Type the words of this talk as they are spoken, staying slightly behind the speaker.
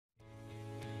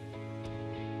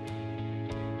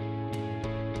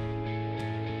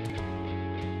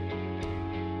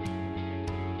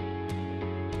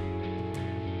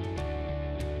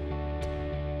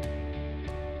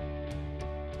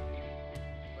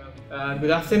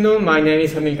Good afternoon, my name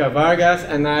is Amilcar Vargas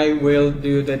and I will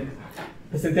do the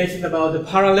presentation about the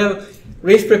parallel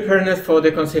risk preparedness for the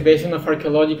conservation of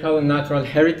archaeological and natural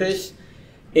heritage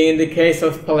in the case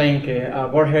of Palenque, a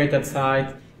World Heritage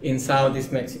Site in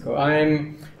Southeast Mexico.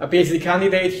 I'm a PhD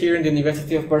candidate here in the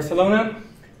University of Barcelona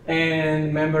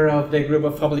and member of the group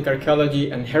of Public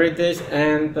Archaeology and Heritage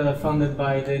and funded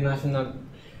by the National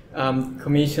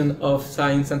Commission of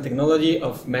Science and Technology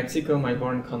of Mexico, my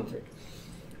born country.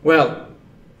 Well,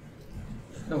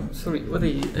 no, sorry, what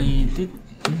I did?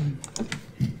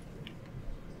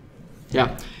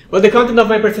 Yeah, well, the content of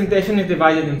my presentation is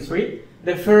divided in three.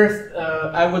 The first,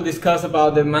 I will discuss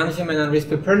about the management and risk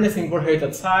preparedness in World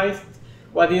Heritage Sites,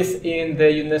 what is in the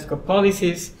UNESCO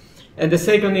policies, and the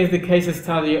second is the case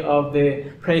study of the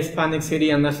pre-Hispanic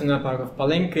city and national park of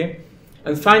Palenque.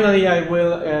 And finally, I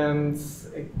will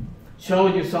show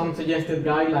you some suggested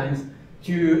guidelines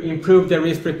to improve the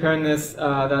risk preparedness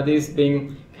that is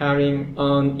being carrying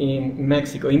on in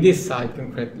Mexico, in this site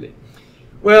concretely.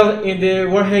 Well, in the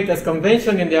World Heritage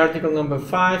Convention, in the article number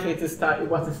 5, it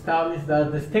was established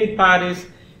that the state parties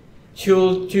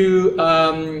should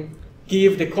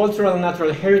give the cultural and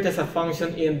natural heritage a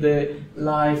function in the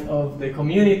life of the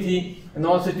community, and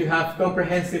also to have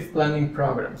comprehensive planning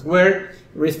programs where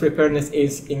risk preparedness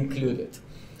is included.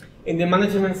 In the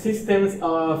management systems,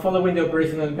 following the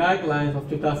operational guidelines of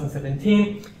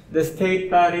 2017, the state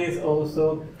parties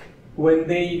also, when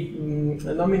they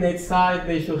nominate sites,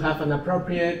 they should have an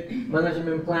appropriate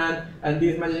management plan, and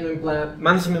this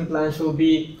management plan should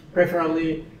be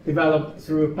preferably developed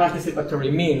through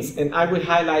participatory means. And I will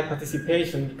highlight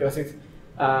participation because it's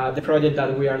the project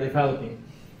that we are developing.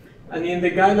 And in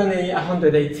the guideline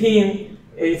 118,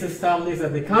 it's established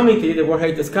that the committee, the World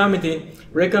Heritage Committee,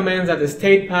 recommends that the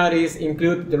state parties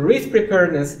include the risk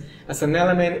preparedness as an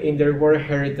element in their World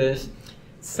Heritage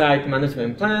Site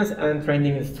management plans and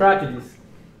training strategies.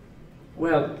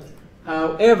 Well,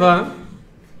 however,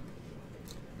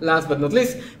 last but not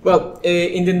least, well,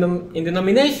 in the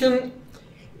nomination,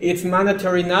 it's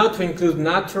mandatory now to include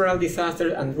natural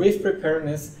disaster and risk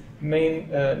preparedness,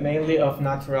 mainly of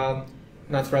natural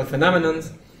phenomena.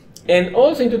 And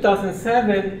also in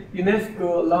 2007,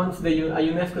 UNESCO launched a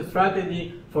UNESCO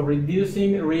strategy for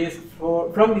reducing risk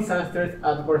from disasters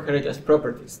at World Heritage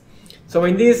properties. So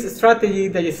in this strategy,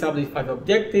 they established 5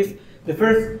 objectives. The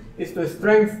first is to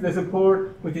strengthen the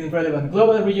support within relevant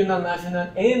global, regional, national,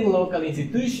 and local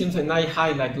institutions, and I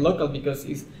highlight local because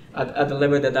it's at the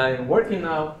level that I am working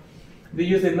now. They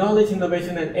use the knowledge,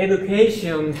 innovation, and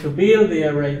education to build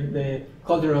the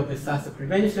culture of disaster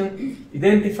prevention,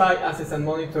 identify, assess, and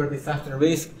monitor disaster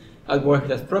risk at World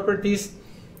Heritage properties,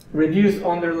 reduce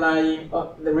underlying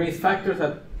the risk factors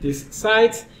at these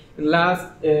sites, and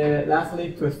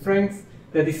lastly, to strengthen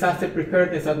the disaster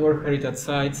preparedness at World Heritage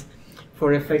sites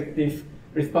for effective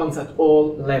response at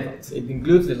all levels. It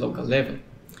includes the local level.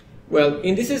 Well,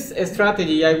 in this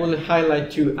strategy, I will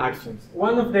highlight 2 actions.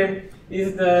 One of them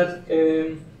is that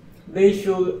they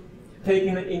should take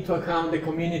into account the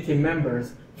community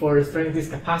members for strengthening this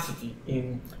capacity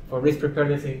for risk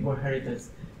preparedness in World Heritage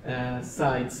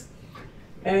sites.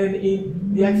 And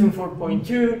in the action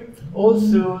 4.2,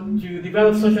 also to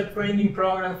develop social training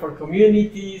programs for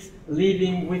communities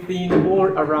living within or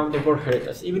around the World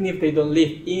Heritage. Even if they don't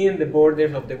live in the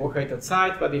borders of the World Heritage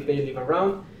site, but if they live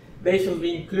around, they should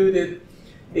be included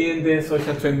in the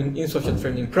social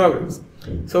training programs.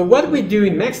 So what we do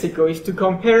in Mexico is to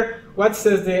compare what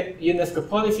says the UNESCO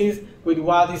policies with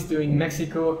what is doing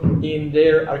Mexico in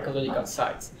their archaeological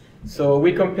sites. So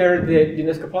we compare the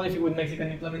UNESCO policy with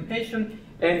Mexican implementation,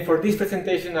 and for this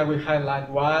presentation I will highlight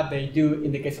what they do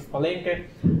in the case of Palenque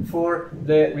for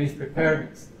the risk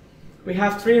preparedness. We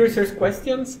have 3 research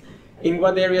questions. In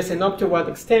what areas and up to what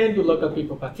extent do local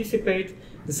people participate?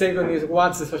 The second is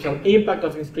what's the social impact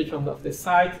of inscription of the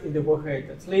site in the World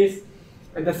Heritage List?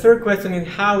 And the third question is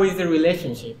how is the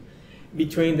relationship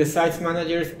between the site's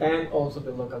managers and also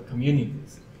the local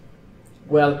communities?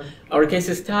 Well, our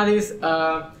case studies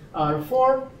are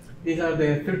 4. These are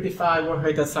the 35 World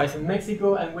Heritage sites in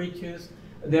Mexico, and we choose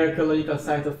the archaeological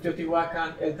sites of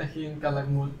Teotihuacan, El Tajín,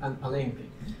 Calakmul, and Palenque.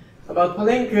 About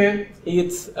Palenque,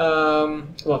 it's,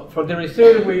 well, for the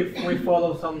research, we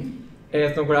follow some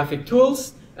ethnographic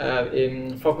tools,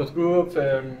 in focus groups,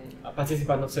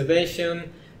 participant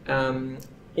observation,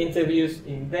 interviews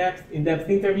in-depth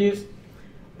interviews.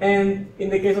 And in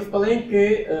the case of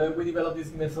Palenque, we developed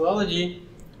this methodology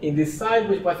in this site,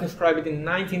 which was inscribed in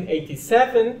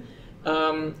 1987.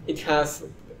 It has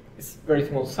It's a very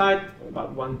small site,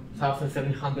 about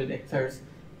 1,700 hectares.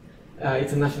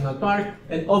 It's a national park,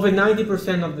 and over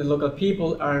 90% of the local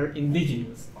people are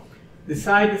indigenous. The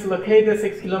site is located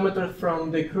 6 kilometers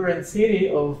from the current city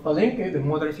of Palenque, the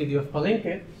modern city of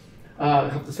Palenque. I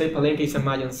have to say Palenque is a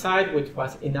Mayan site which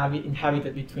was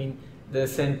inhabited between the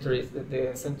centuries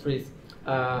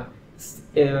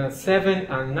 7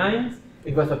 and 9.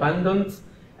 It was abandoned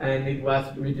and it was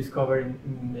rediscovered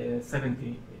in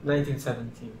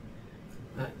 1917,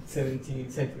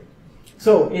 17th century.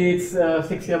 So it's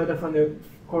 6 kilometers from the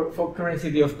current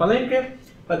city of Palenque,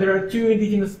 but there are 2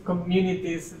 indigenous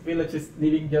communities, villages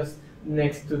living just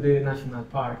next to the national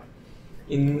park.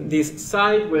 In this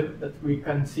site that we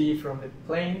can see from the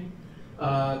plane,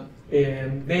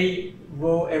 and they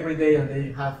go every day and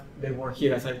they work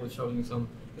here, as I will show you in some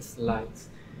slides.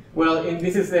 Well,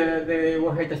 this is the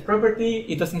World Heritage property.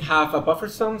 It doesn't have a buffer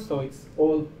zone, so it's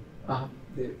all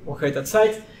the World Heritage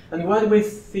sites. And what we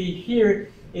see here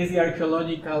is the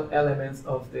archaeological elements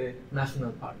of the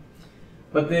national park.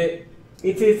 But it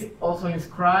is also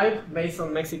inscribed based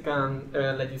on Mexican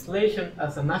legislation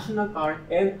as a national park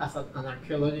and as an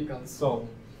archaeological zone.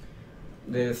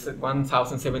 There's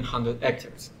 1,700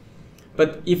 hectares.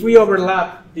 But if we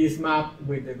overlap this map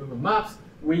with the Google Maps,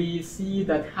 we see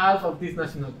that half of this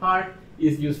national park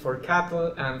is used for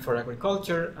cattle and for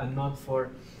agriculture and not for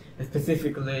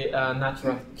specifically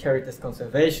natural heritage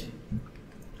conservation.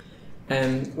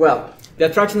 And well, the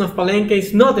attraction of Palenque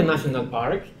is not the national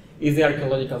park, it's the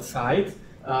archaeological site,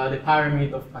 the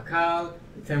pyramid of Pacal,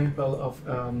 the temple of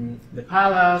the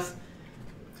palace,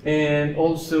 and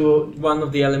also one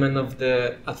of the elements of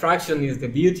the attraction is the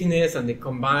beautiness and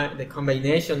the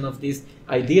combination of this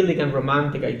idyllic and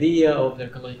romantic idea of the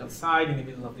archaeological site in the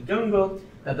middle of the jungle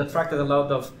that attracted a lot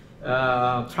of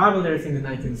travelers in the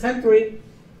 19th century.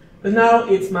 But now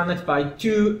it's managed by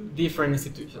 2 different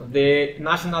institutions. The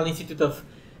National Institute of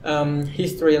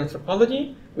History and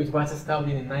Anthropology, which was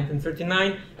established in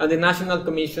 1939, and the National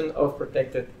Commission of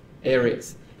Protected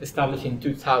Areas, established in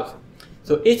 2000.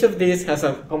 So each of these has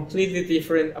a completely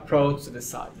different approach to the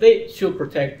site. They should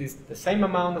protect the same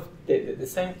amount of the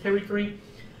same territory,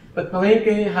 but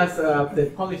Palenque has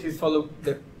the policies followed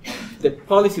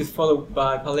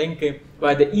by Palenque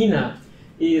by the INA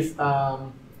is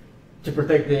to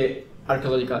protect the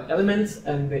archaeological elements,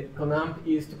 and the CONAMP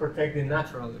is to protect the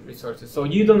natural resources. So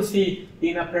you don't see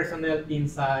INA personnel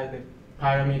inside the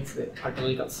pyramids, the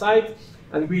archaeological site,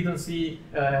 and we don't see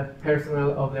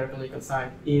personnel of the archaeological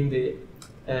site in the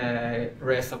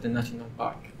rest of the national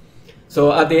park.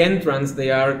 So at the entrance,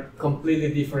 they are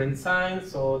completely different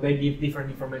signs, so they give different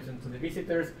information to the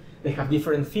visitors. They have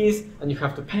different fees, and you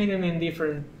have to pay them in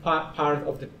different part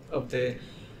of the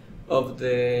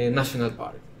national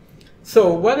park.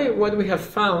 So what we have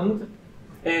found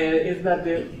is that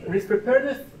the risk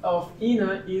preparedness of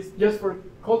INA is just for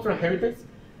cultural heritage,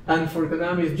 and for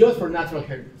CONAMP is just for natural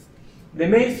heritage. The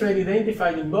main threat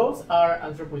identified in both are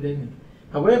anthropogenic.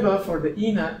 However, for the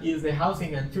INA is the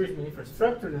housing and tourism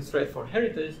infrastructure, the threat for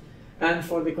heritage, and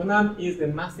for the CONAMP is the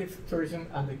massive tourism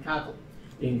and the cattle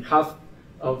in half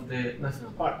of the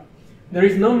national park. There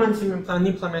is no management plan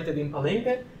implemented in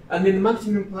Palenque, and the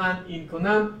management plan in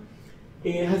CONAMP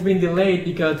has been delayed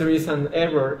because there is an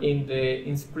error in the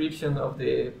inscription of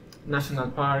the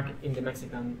national park in the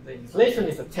Mexican legislation.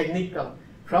 It's a technical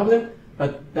problem,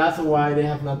 but that's why they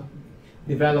have not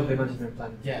developed the management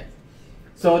plan yet.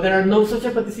 So there are no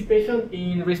social participation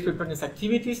in risk preparedness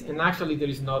activities, and actually there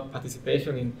is not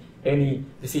participation in any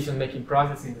decision-making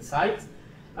process in the site.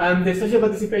 And the social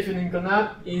participation in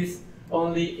CONAMP is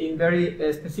only in very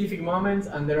specific moments,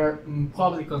 and there are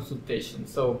public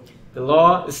consultations. So the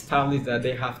law establishes that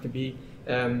there have to be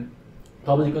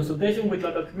public consultation with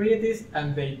local communities,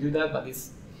 and they do that, but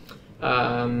it's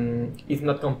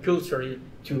not compulsory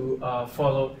to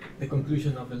follow the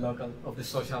conclusion of the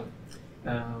social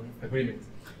agreement.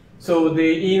 So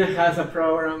the INA has a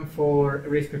program for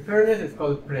risk preparedness. It's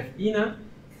called PREV-INA,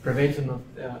 Prevention of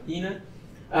INA.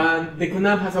 And the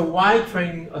CONAMP has a wide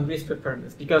training on risk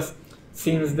preparedness because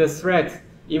since the threat,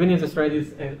 even if the threat is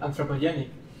anthropogenic,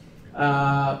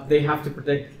 they have to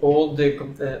protect all the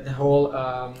whole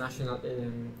national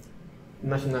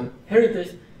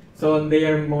heritage. So they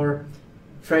are more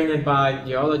trained by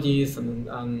geologists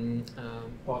and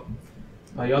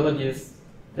biologists.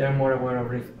 They are more aware of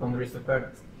risk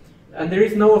preparedness. And there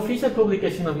is no official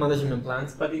publication of management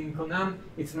plans, but in CONAMP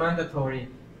it's mandatory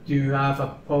to have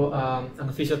an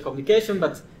official publication,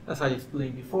 but as I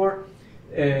explained before,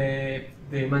 the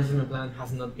management plan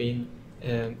has not been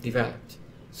developed.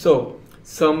 So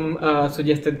some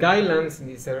suggested guidelines, and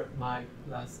these are my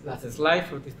last slide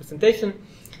for this presentation.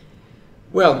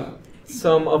 Well,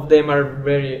 some of them are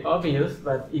very obvious,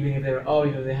 but even if they're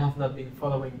obvious, they have not been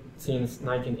following since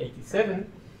 1987.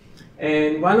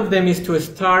 And one of them is to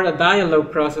start a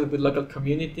dialogue process with local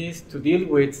communities to deal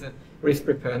with risk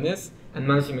preparedness and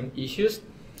management issues,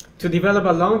 to develop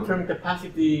a long-term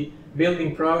capacity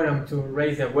building program to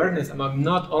raise awareness among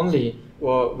not only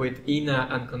with INA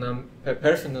and CONAM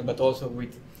personnel, but also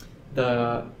with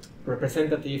the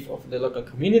representative of the local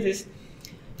communities,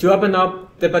 to open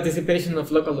up the participation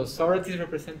of local authorities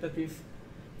representatives.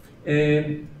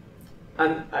 And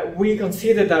we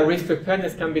consider that risk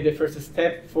preparedness can be the first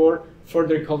step for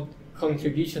further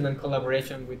contribution and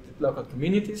collaboration with local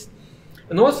communities.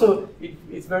 And also,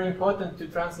 it's very important to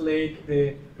translate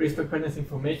the risk preparedness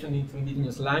information into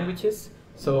indigenous languages.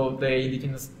 So the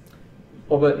indigenous,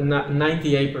 over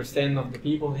 98% of the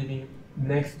people living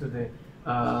next to the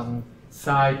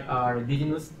site are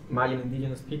indigenous, Mayan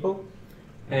indigenous people.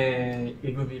 And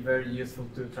it would be very useful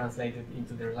to translate it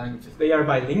into their languages. They are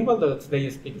bilingual, though they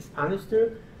speak Spanish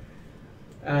too.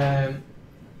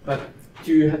 But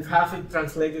to have it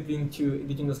translated into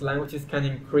indigenous languages can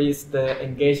increase the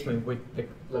engagement with the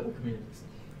local communities.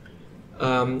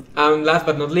 And last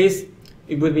but not least,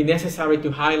 it would be necessary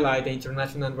to highlight the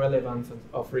international relevance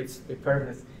of risk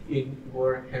preparedness in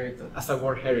world heritage, as a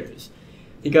world heritage.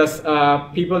 Because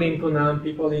people in CONAM,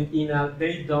 people in INA,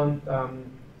 they don't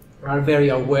are very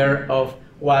aware of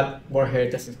what World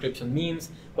Heritage Inscription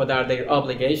means, what are their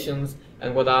obligations,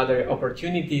 and what are their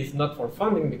opportunities, not for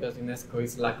funding, because UNESCO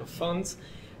is lack of funds,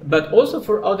 but also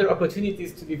for other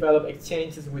opportunities to develop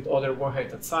exchanges with other World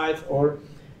Heritage sites, or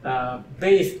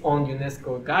based on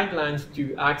UNESCO guidelines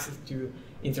to access to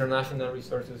international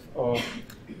resources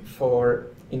for,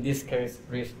 in this case,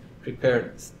 risk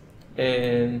preparedness.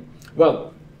 And,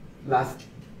 well, last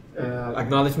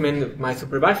acknowledgement of my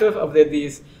supervisor of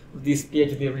this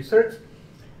PhD research,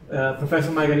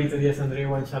 Professor Margarita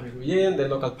Diaz-Andreu and Xavi Ruyen, the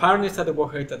local partners at the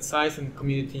World Heritage Sites, and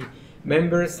community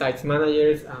members, sites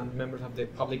managers, and members of the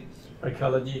Public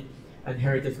Archaeology and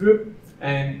Heritage Group,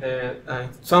 and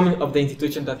some of the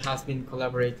institutions that has been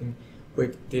collaborating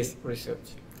with this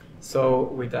research. So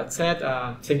with that said,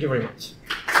 thank you very much.